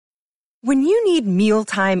When you need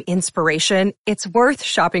mealtime inspiration, it's worth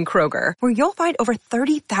shopping Kroger, where you'll find over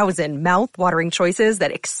 30,000 mouth-watering choices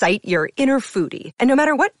that excite your inner foodie. And no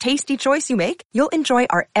matter what tasty choice you make, you'll enjoy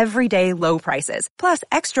our everyday low prices, plus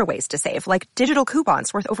extra ways to save, like digital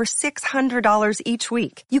coupons worth over $600 each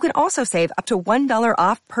week. You can also save up to $1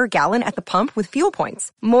 off per gallon at the pump with fuel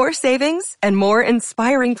points. More savings and more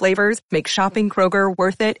inspiring flavors make shopping Kroger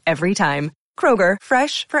worth it every time. Kroger,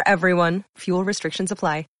 fresh for everyone. Fuel restrictions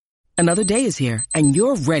apply. Another day is here, and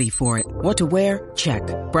you're ready for it. What to wear? Check.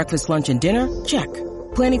 Breakfast, lunch, and dinner? Check.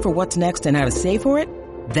 Planning for what's next and how to save for it?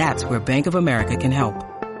 That's where Bank of America can help.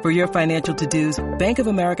 For your financial to-dos, Bank of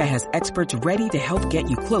America has experts ready to help get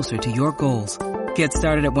you closer to your goals. Get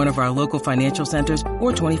started at one of our local financial centers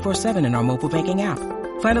or 24/7 in our mobile banking app.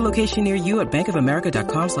 Find a location near you at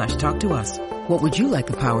bankofamerica.com/talktous. What would you like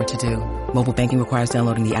the power to do? Mobile banking requires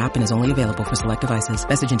downloading the app and is only available for select devices.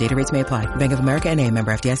 Message and data rates may apply. Bank of America N.A.,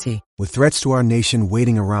 member FDIC. With threats to our nation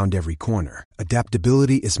waiting around every corner,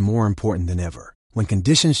 adaptability is more important than ever. When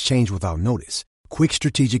conditions change without notice, quick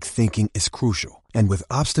strategic thinking is crucial. And with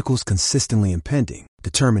obstacles consistently impending,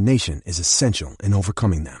 determination is essential in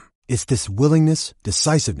overcoming them. It's this willingness,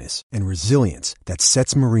 decisiveness, and resilience that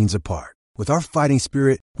sets Marines apart. With our fighting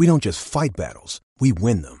spirit, we don't just fight battles, we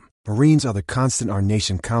win them. Marines are the constant our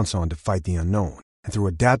nation counts on to fight the unknown. And through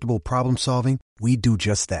adaptable problem solving, we do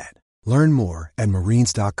just that. Learn more at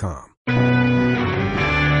marines.com.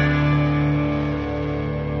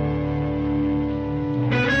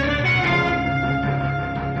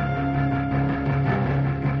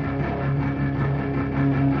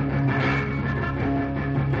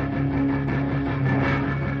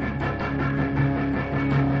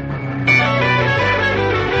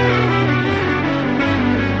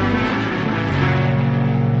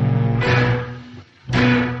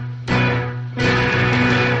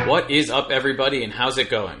 What is up, everybody, and how's it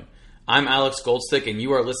going? I'm Alex Goldstick, and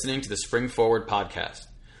you are listening to the Spring Forward podcast.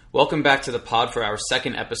 Welcome back to the pod for our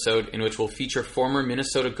second episode, in which we'll feature former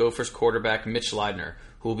Minnesota Gophers quarterback Mitch Leidner,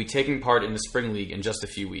 who will be taking part in the Spring League in just a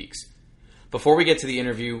few weeks. Before we get to the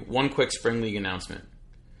interview, one quick Spring League announcement.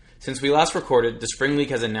 Since we last recorded, the Spring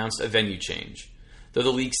League has announced a venue change. Though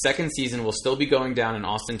the league's second season will still be going down in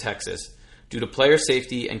Austin, Texas, due to player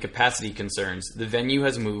safety and capacity concerns, the venue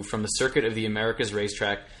has moved from the Circuit of the Americas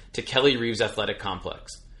racetrack to Kelly Reeves Athletic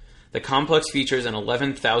Complex. The complex features an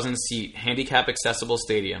 11,000-seat handicap-accessible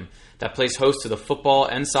stadium that plays host to the football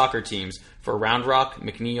and soccer teams for Round Rock,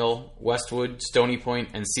 McNeil, Westwood, Stony Point,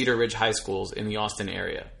 and Cedar Ridge high schools in the Austin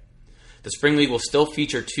area. The Spring League will still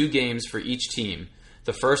feature 2 games for each team,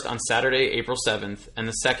 the first on Saturday, April 7th, and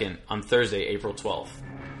the second on Thursday, April 12th.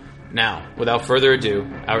 Now, without further ado,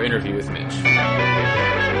 our interview with Mitch.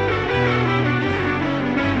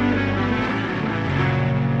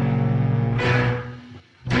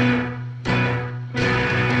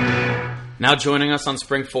 Now joining us on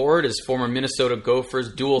Spring Forward is former Minnesota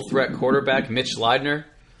Gophers dual-threat quarterback Mitch Leidner.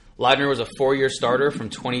 Leidner was a 4-year starter from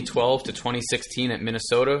 2012 to 2016 at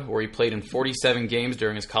Minnesota, where he played in 47 games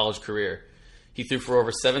during his college career. He threw for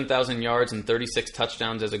over 7,000 yards and 36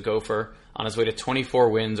 touchdowns as a Gopher on his way to 24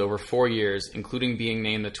 wins over 4 years, including being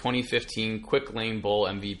named the 2015 Quick Lane Bowl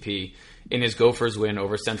MVP in his Gophers win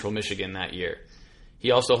over Central Michigan that year. He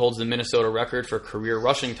also holds the Minnesota record for career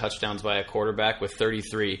rushing touchdowns by a quarterback with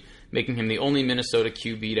 33, making him the only Minnesota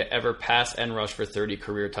QB to ever pass and rush for 30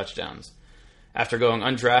 career touchdowns. After going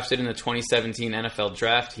undrafted in the 2017 NFL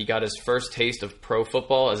Draft, he got his first taste of pro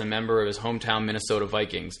football as a member of his hometown Minnesota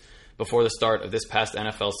Vikings before the start of this past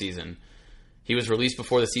NFL season. He was released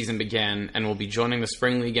before the season began and will be joining the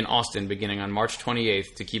Spring League in Austin beginning on March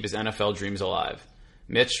 28th to keep his NFL dreams alive.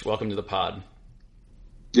 Mitch, welcome to the pod.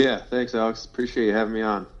 Yeah, thanks, Alex. Appreciate you having me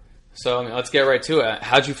on. So let's get right to it.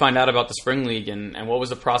 How'd you find out about the Spring League, and what was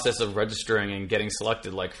the process of registering and getting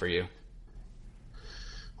selected like for you?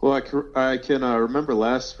 Well, I can remember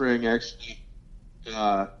last spring actually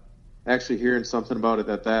hearing something about it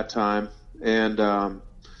at that time, and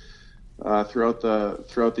throughout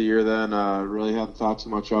the year then really hadn't thought too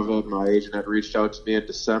much of it. My agent had reached out to me in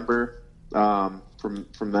December.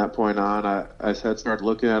 From that point on, I had started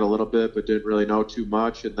looking at it a little bit, but didn't really know too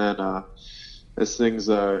much. And then as things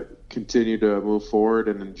continued to move forward,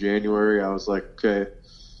 and in January, I was like, okay,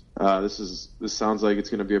 this sounds like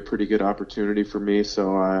it's going to be a pretty good opportunity for me.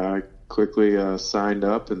 So I quickly signed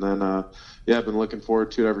up, and then I've been looking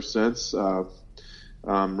forward to it ever since.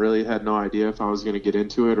 Really had no idea if I was going to get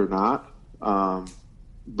into it or not,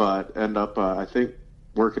 but end up I think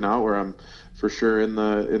working out where I'm for sure in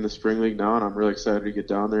the Spring League now, and I'm really excited to get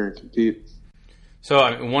down there and compete.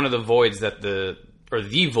 So one of the voids that the or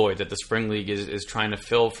the void that the Spring League is trying to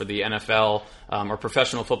fill for the NFL or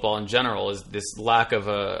professional football in general is this lack of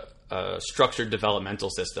a structured developmental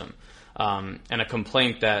system. And a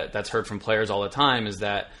complaint that's heard from players all the time is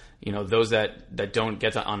that, you know, those that don't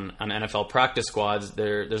get on NFL practice squads,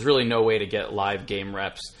 there's really no way to get live game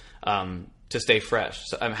reps to stay fresh.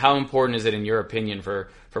 So, how important is it, in your opinion, for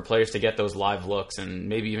players to get those live looks and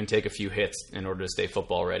maybe even take a few hits in order to stay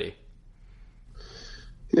football ready?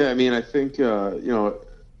 Yeah, I mean, I think,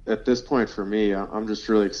 at this point for me, I'm just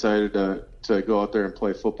really excited to go out there and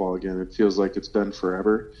play football again. It feels like it's been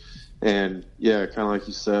forever. And, yeah, kind of like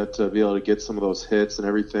you said, to be able to get some of those hits and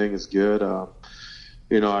everything is good. I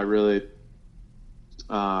really,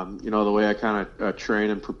 the way I kind of train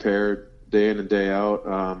and prepare day in and day out,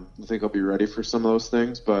 I think I'll be ready for some of those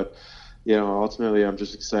things. But, ultimately I'm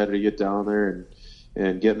just excited to get down there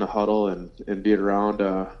and get in a huddle and be around,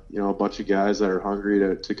 a bunch of guys that are hungry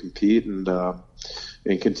to compete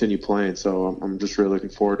and continue playing. So I'm just really looking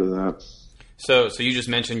forward to that. So you just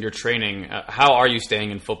mentioned your training. How are you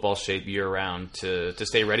staying in football shape year round to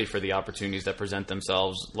stay ready for the opportunities that present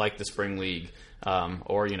themselves, like the Spring League,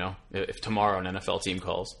 or if tomorrow an NFL team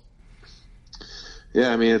calls?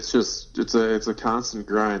 Yeah, I mean, it's a constant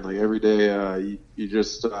grind. Like every day, you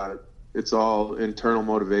just it's all internal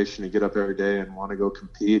motivation to get up every day and want to go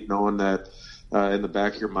compete, knowing that in the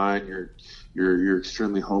back of your mind you're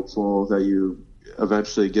extremely hopeful that you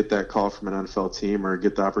eventually get that call from an NFL team or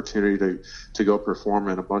get the opportunity to go perform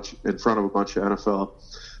in front of a bunch of NFL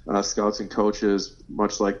scouts and coaches,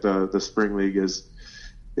 much like the Spring League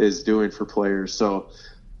is doing for players. So,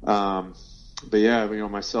 but yeah,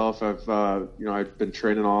 myself, I've been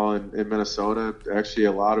training all in Minnesota. Actually,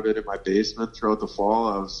 a lot of it in my basement throughout the fall.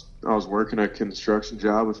 I was working a construction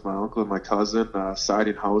job with my uncle and my cousin,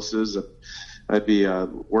 siding houses, and I'd be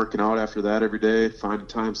working out after that every day, finding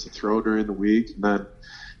times to throw during the week. And then,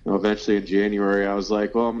 eventually in January, I was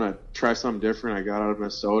like, well, I'm going to try something different. I got out of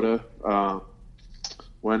Minnesota,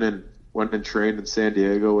 went and trained in San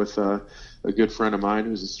Diego with a good friend of mine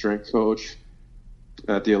who's a strength coach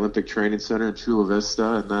at the Olympic Training Center in Chula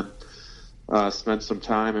Vista, and then spent some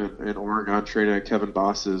time in Oregon training at Kevin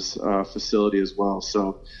Boss's facility as well.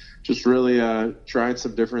 So just really trying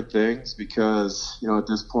some different things because, at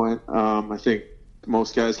this point, I think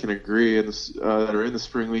most guys can agree that are in the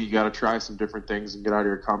Spring League, you got to try some different things and get out of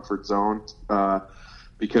your comfort zone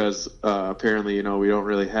because apparently, we don't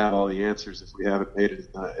really have all the answers if we haven't made it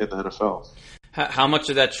in the NFL. How much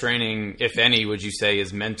of that training, if any, would you say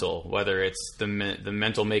is mental, whether it's the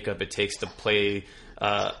mental makeup it takes to play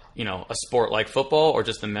a sport like football, or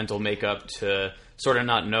just the mental makeup to sort of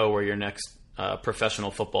not know where your next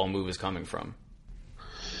professional football move is coming from?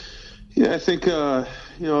 Yeah, I think, a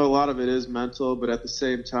lot of it is mental, but at the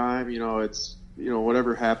same time, it's,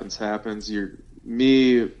 whatever happens.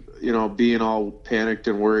 Being all panicked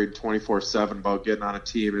and worried 24/7 about getting on a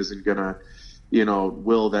team isn't going to,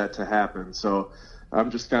 will that to happen. So I'm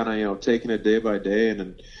just kind of, taking it day by day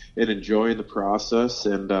and enjoying the process.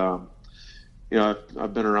 And,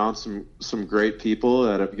 I've been around some great people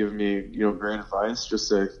that have given me, great advice just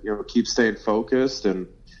to, keep staying focused and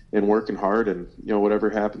working hard, and, whatever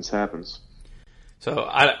happens. So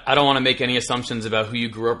I don't want to make any assumptions about who you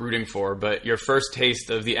grew up rooting for, but your first taste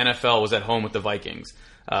of the NFL was at home with the Vikings.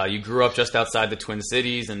 You grew up just outside the Twin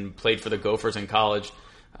Cities and played for the Gophers in college.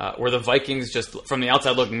 Were the Vikings, just from the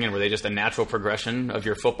outside looking in, were they just a natural progression of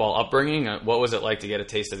your football upbringing? What was it like to get a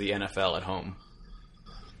taste of the NFL at home?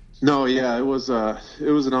 No, yeah, it was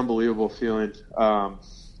an unbelievable feeling.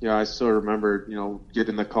 I still remember,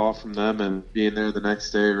 getting the call from them and being there the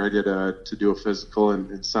next day ready to do a physical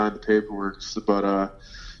and sign the paperwork. But,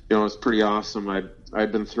 it was pretty awesome.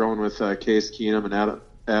 I'd been thrown with Case Keenum and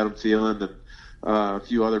Adam Thielen and a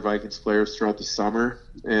few other Vikings players throughout the summer.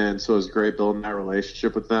 And so it was great building that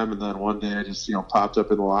relationship with them. And then one day I just, popped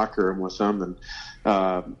up in the locker room with them, and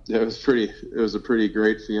it was a pretty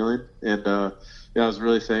great feeling. And, I was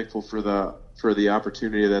really thankful for the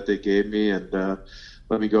opportunity that they gave me, and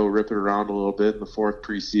let me go rip it around a little bit in the fourth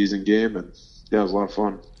preseason game. And yeah, it was a lot of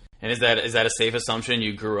fun. And is that a safe assumption?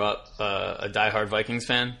 You grew up a diehard Vikings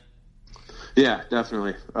fan? Yeah,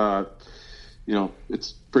 definitely.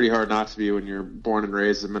 It's pretty hard not to be when you're born and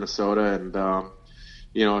raised in Minnesota, and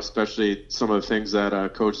especially some of the things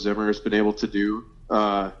that Coach Zimmer has been able to do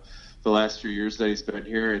the last few years that he's been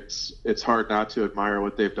here. It's hard not to admire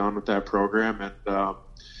what they've done with that program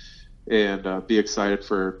and be excited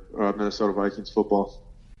for Minnesota Vikings football.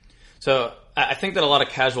 So I think that a lot of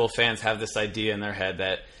casual fans have this idea in their head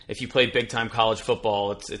that if you play big-time college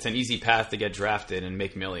football, it's an easy path to get drafted and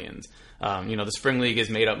make millions. The Spring League is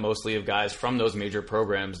made up mostly of guys from those major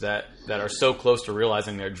programs that are so close to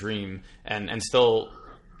realizing their dream and still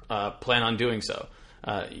plan on doing so.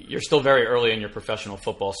 You're still very early in your professional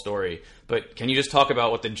football story, but can you just talk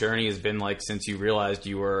about what the journey has been like since you realized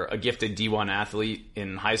you were a gifted D1 athlete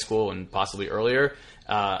in high school and possibly earlier,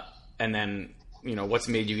 and then what's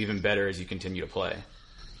made you even better as you continue to play?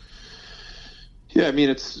 Yeah, I mean,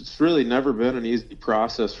 it's really never been an easy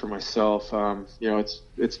process for myself.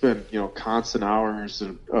 It's been constant hours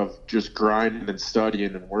of just grinding and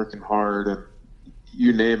studying and working hard, and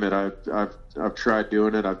you name it. I've tried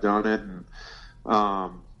doing it. I've done it, and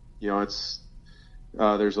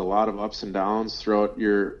there's a lot of ups and downs throughout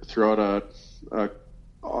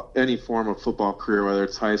any form of football career, whether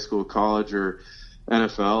it's high school, college, or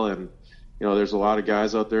NFL, and there's a lot of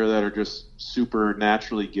guys out there that are just super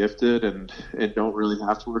naturally gifted and don't really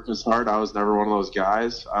have to work as hard. I was never one of those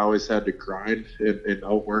guys. I always had to grind and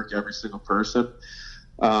outwork every single person.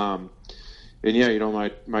 My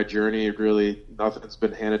journey, really, nothing's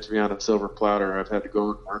been handed to me on a silver platter. I've had to go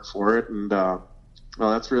and work for it. And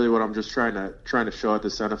that's really what I'm just trying to show at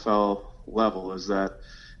this NFL level, is that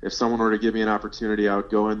if someone were to give me an opportunity, I would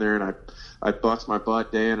go in there and I'd bust my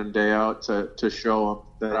butt day in and day out to show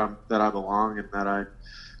them that I belong and that I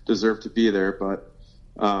deserve to be there. But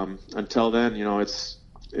until then, it's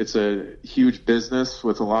a huge business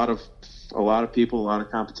with a lot of people, a lot of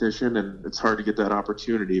competition, and it's hard to get that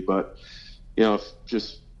opportunity. But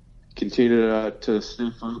just continue to stay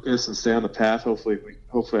focused and stay on the path. Hopefully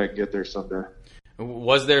I can get there someday.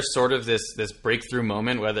 Was there sort of this breakthrough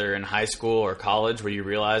moment, whether in high school or college, where you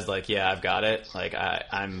realized, like, yeah, I've got it. Like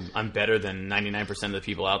I'm better than 99% of the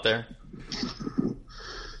people out there?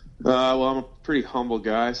 Well, I'm a pretty humble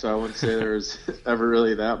guy, so I wouldn't say there was ever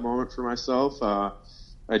really that moment for myself. I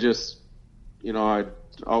just, I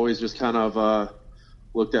always just kind of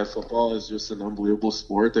looked at football as just an unbelievable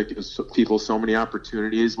sport that gives people so many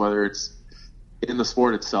opportunities, whether it's in the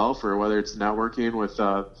sport itself or whether it's networking with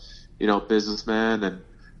businessmen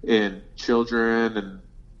and children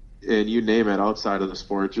and you name it outside of the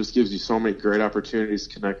sport. It just gives you so many great opportunities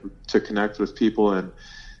to connect with people.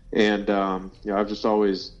 And I've just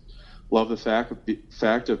always loved the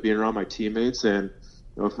fact of being around my teammates, and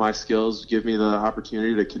if my skills give me the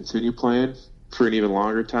opportunity to continue playing for an even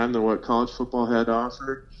longer time than what college football had to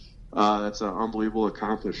offer, that's an unbelievable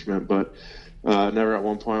accomplishment. But never at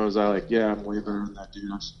one point was I like, yeah, I'm way better than that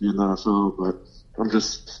dude. I should be in the NFL. But I'm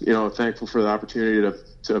just, thankful for the opportunity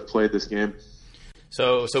to have played this game.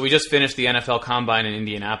 So we just finished the NFL Combine in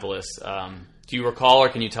Indianapolis. Do you recall, or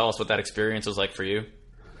can you tell us what that experience was like for you?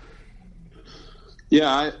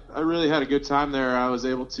 Yeah, I really had a good time there. I was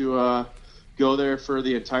able to go there for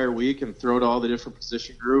the entire week and throw to all the different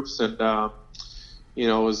position groups, and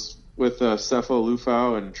was with Sefo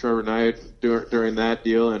Lufau and Trevor Knight during that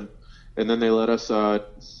deal, and then they let us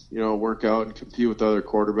work out and compete with other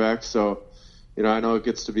quarterbacks. So I know it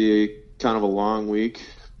gets to be kind of a long week,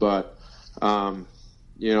 but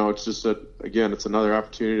it's just it's another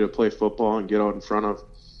opportunity to play football and get out in front of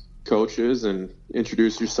coaches and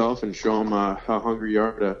introduce yourself and show them how hungry you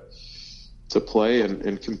are to play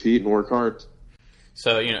and compete and work hard.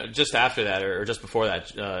 So, just after that or just before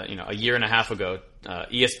that, a year and a half ago,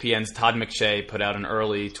 ESPN's Todd McShay put out an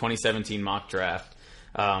early 2017 mock draft,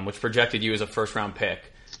 which projected you as a first-round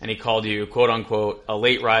pick. And he called you, quote-unquote, a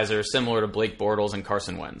late riser similar to Blake Bortles and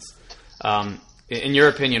Carson Wentz. In your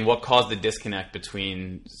opinion, what caused the disconnect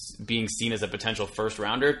between being seen as a potential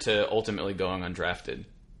first-rounder to ultimately going undrafted?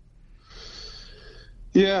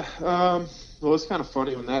 Yeah, well, it's kind of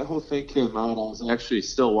funny. When that whole thing came out, I was actually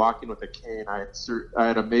still walking with a cane. I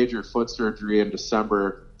had a major foot surgery in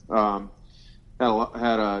December. Had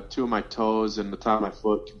two of my toes and the top of my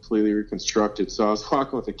foot completely reconstructed. So I was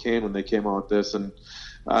walking with a cane when they came out with this, and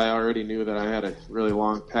I already knew that I had a really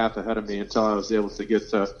long path ahead of me until I was able to get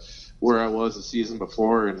to where I was the season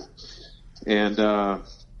before.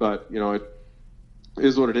 But it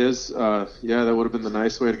is what it is. That would have been the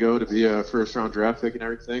nice way to go, to be a first round draft pick and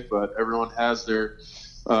everything. But everyone has their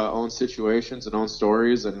own situations and own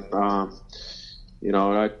stories, and I've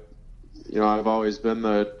always been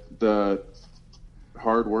the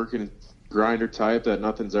hard working grinder type that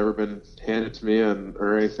nothing's ever been handed to me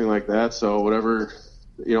or anything like that. So whatever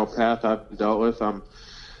path I've been dealt with, I'm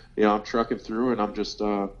trucking through, and I'm just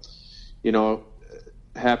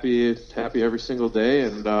happy every single day,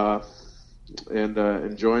 and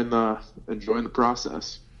enjoying the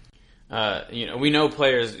process. We know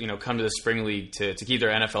players, come to the spring league to keep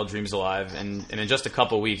their NFL dreams alive, and in just a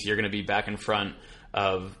couple weeks, you're going to be back in front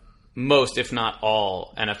of most, if not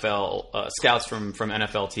all, NFL scouts from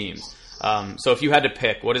NFL teams. So if you had to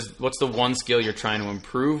pick, what's the one skill you're trying to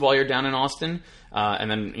improve while you're down in Austin,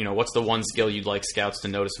 and then what's the one skill you'd like scouts to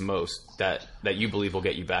notice most that you believe will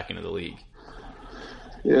get you back into the league?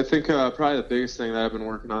 Yeah, I think probably the biggest thing that I've been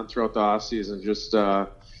working on throughout the offseason, just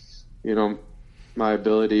my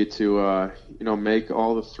ability to make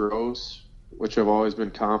all the throws, which I've always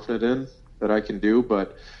been confident in that I can do,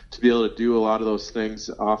 but to be able to do a lot of those things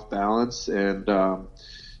off balance and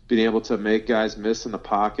being able to make guys miss in the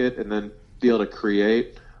pocket and then be able to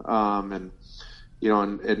create and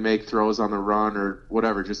make throws on the run or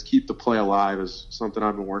whatever, just keep the play alive is something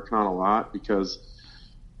I've been working on a lot, because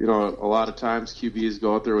a lot of times QBs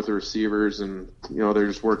go out there with the receivers and they're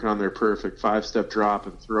just working on their perfect 5-step drop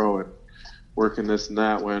and throw and working this and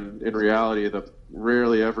that, when in reality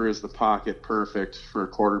rarely ever is the pocket perfect for a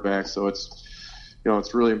quarterback. So it's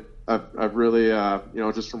really I've really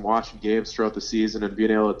just from watching games throughout the season and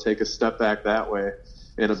being able to take a step back that way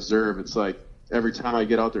and observe, it's like every time I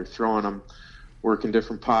get out there throwing, I'm working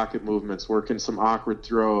different pocket movements, working some awkward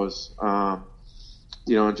throws, and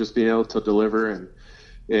just being able to deliver,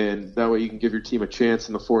 and that way you can give your team a chance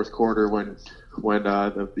in the fourth quarter when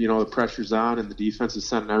the pressure's on and the defense is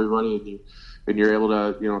sending everybody, and you're able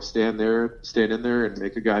to stand in there and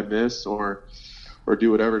make a guy miss or do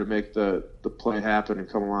whatever to make the play happen and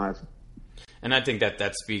come alive. And I think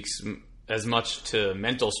that speaks as much to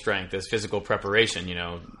mental strength as physical preparation.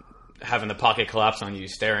 Having the pocket collapse on you,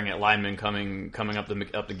 staring at linemen coming up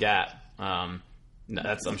the gap. I'm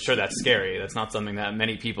sure that's scary. That's not something that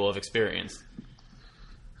many people have experienced.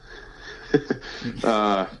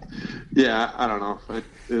 Yeah, I don't know. It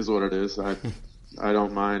is what it is. I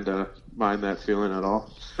don't mind that feeling at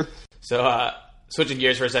all. So, switching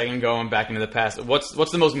gears for a second, going back into the past, what's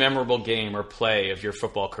the most memorable game or play of your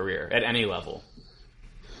football career at any level?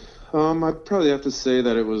 I'd probably have to say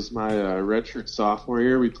that it was my redshirt sophomore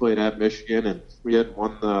year. We played at Michigan, and we had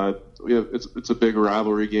won it's a big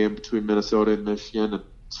rivalry game between Minnesota and Michigan, and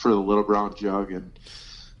it's for the Little Brown Jug, and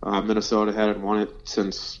Minnesota hadn't won it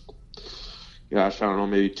since, gosh, I don't know,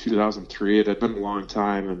 maybe 2003. It had been a long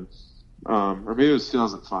time, and or maybe it was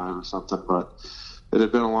 2005 or something, but it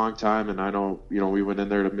had been a long time, and I know, we went in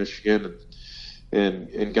there to Michigan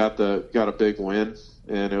and got a big win,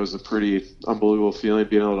 and it was a pretty unbelievable feeling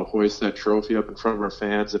being able to hoist that trophy up in front of our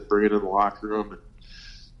fans and bring it in the locker room,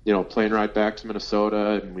 and playing right back to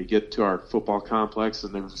Minnesota, and we get to our football complex,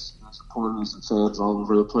 and there was supporters and fans all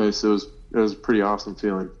over the place. It was a pretty awesome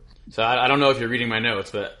feeling. So I don't know if you're reading my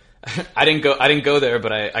notes, but I didn't go there,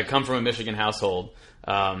 but I come from a Michigan household.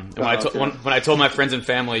 When I told my friends and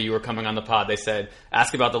family you were coming on the pod, they said,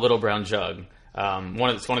 ask about the Little Brown Jug.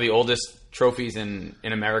 It's one of the oldest trophies in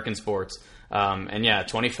American sports.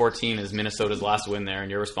 2014 is Minnesota's last win there, and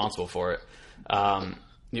you're responsible for it.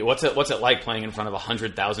 What's it like playing in front of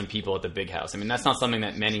 100,000 people at the Big House? I mean, that's not something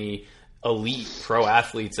that many elite pro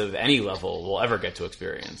athletes of any level will ever get to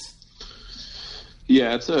experience.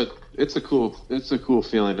 Yeah, it's a cool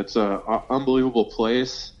feeling. It's a unbelievable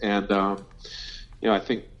place, and I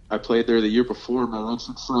think I played there the year before my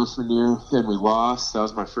redshirt freshman year, and we lost. That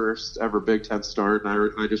was my first ever Big Ten start,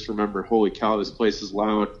 and I just remember, holy cow, this place is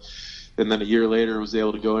loud. And then a year later, I was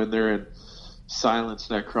able to go in there and silence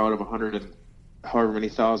that crowd of 100 and however many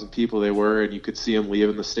thousand people they were, and you could see them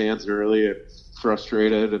leaving the stands early and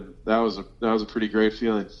frustrated, and that was a pretty great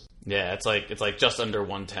feeling. Yeah, it's like just under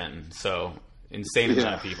 110, so insane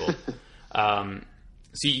amount of people.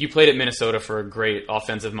 So you played at Minnesota for a great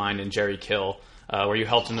offensive mind in Jerry Kill, where you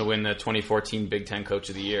helped him to win the 2014 Big Ten Coach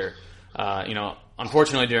of the Year.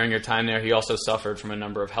 Unfortunately, during your time there, he also suffered from a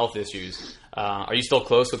number of health issues. Are you still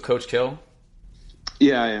close with Coach Kill?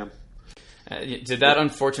 Yeah, I am. Did that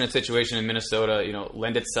unfortunate situation in Minnesota,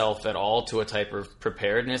 lend itself at all to a type of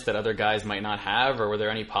preparedness that other guys might not have, or were there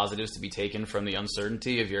any positives to be taken from the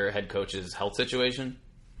uncertainty of your head coach's health situation?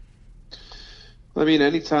 I mean,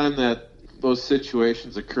 anytime that those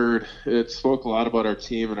situations occurred, it spoke a lot about our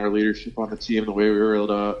team and our leadership on the team, the way we were able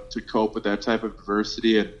to cope with that type of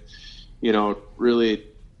adversity. And, really,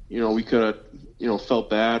 we could have, felt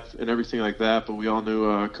bad and everything like that, but we all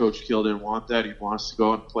knew Coach Kill didn't want that. He wants to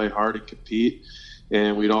go out and play hard and compete.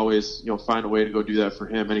 And we'd always, find a way to go do that for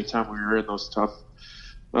him anytime we were in those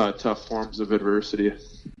tough forms of adversity.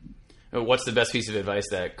 What's the best piece of advice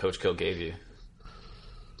that Coach Kill gave you?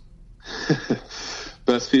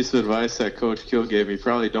 Best piece of advice that Coach Kill gave me,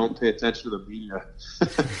 probably don't pay attention to the media.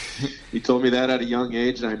 He told me that at a young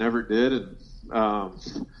age, and I never did.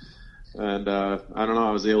 And And I don't know,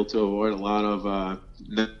 I was able to avoid a lot of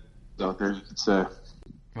out there, you could say.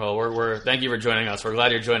 Well, we're thank you for joining us. We're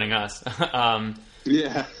glad you're joining us.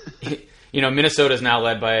 Yeah. Minnesota is now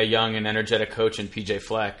led by a young and energetic coach in PJ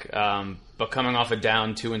Fleck, but coming off a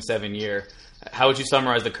down 2-7 year, how would you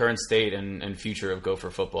summarize the current state and future of Gopher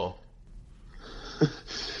football?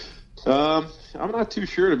 I'm not too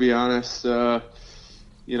sure, to be honest.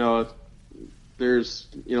 There's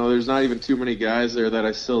not even too many guys there that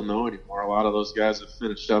I still know anymore. A lot of those guys have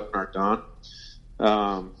finished up and are done.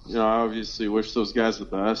 I obviously wish those guys the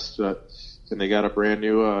best, and they got a brand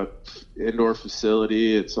new indoor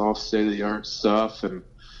facility. It's all state of the art stuff, and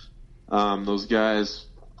those guys,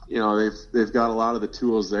 they've got a lot of the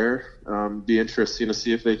tools there. Be interesting to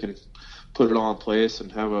see if they can put it all in place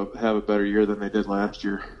and have a better year than they did last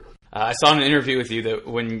year. I saw in an interview with you that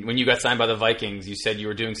when you got signed by the Vikings, you said you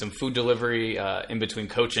were doing some food delivery in between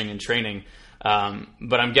coaching and training.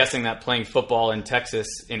 But I'm guessing that playing football in Texas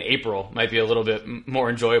in April might be a little bit more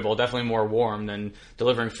enjoyable, definitely more warm than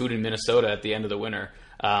delivering food in Minnesota at the end of the winter.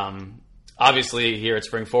 Obviously, here at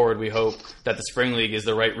Spring Forward, we hope that the Spring League is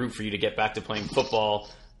the right route for you to get back to playing football,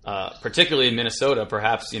 particularly in Minnesota,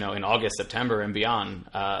 perhaps in August, September, and beyond.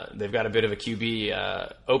 They've got a bit of a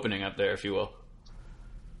QB opening up there, if you will.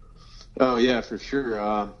 Oh, yeah, for sure.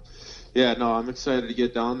 I'm excited to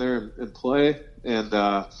get down there and play. And,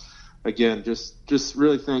 again, just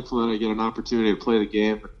really thankful that I get an opportunity to play the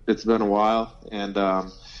game. It's been a while. And,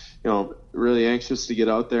 really anxious to get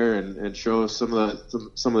out there and show some of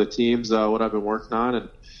the teams what I've been working on.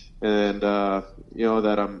 And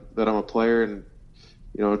that I'm a player and,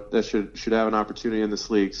 that should have an opportunity in this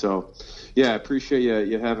league. So, yeah, I appreciate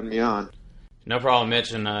you having me on. No problem,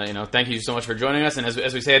 Mitch, and thank you so much for joining us. And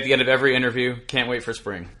as we say at the end of every interview, can't wait for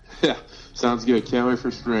spring. Yeah, sounds good. Can't wait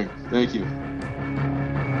for spring. Thank you.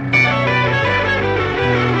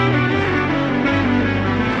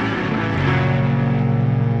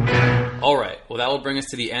 All right, well, that will bring us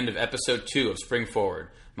to the end of episode 2 of Spring Forward.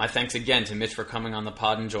 My thanks again to Mitch for coming on the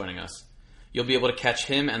pod and joining us. You'll be able to catch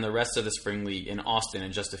him and the rest of the Spring League in Austin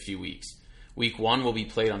in just a few weeks. Week 1 will be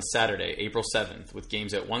played on Saturday, April 7th, with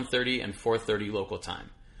games at 1:30 and 4:30 local time.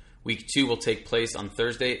 Week 2 will take place on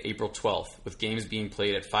Thursday, April 12th, with games being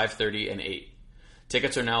played at 5:30 and 8.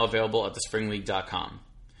 Tickets are now available at thespringleague.com.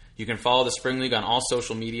 You can follow the Spring League on all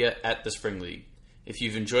social media at the Spring League. If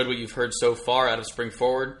you've enjoyed what you've heard so far out of Spring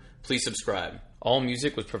Forward, please subscribe. All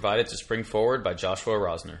music was provided to Spring Forward by Joshua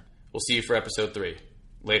Rosner. We'll see you for episode 3.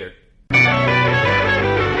 Later.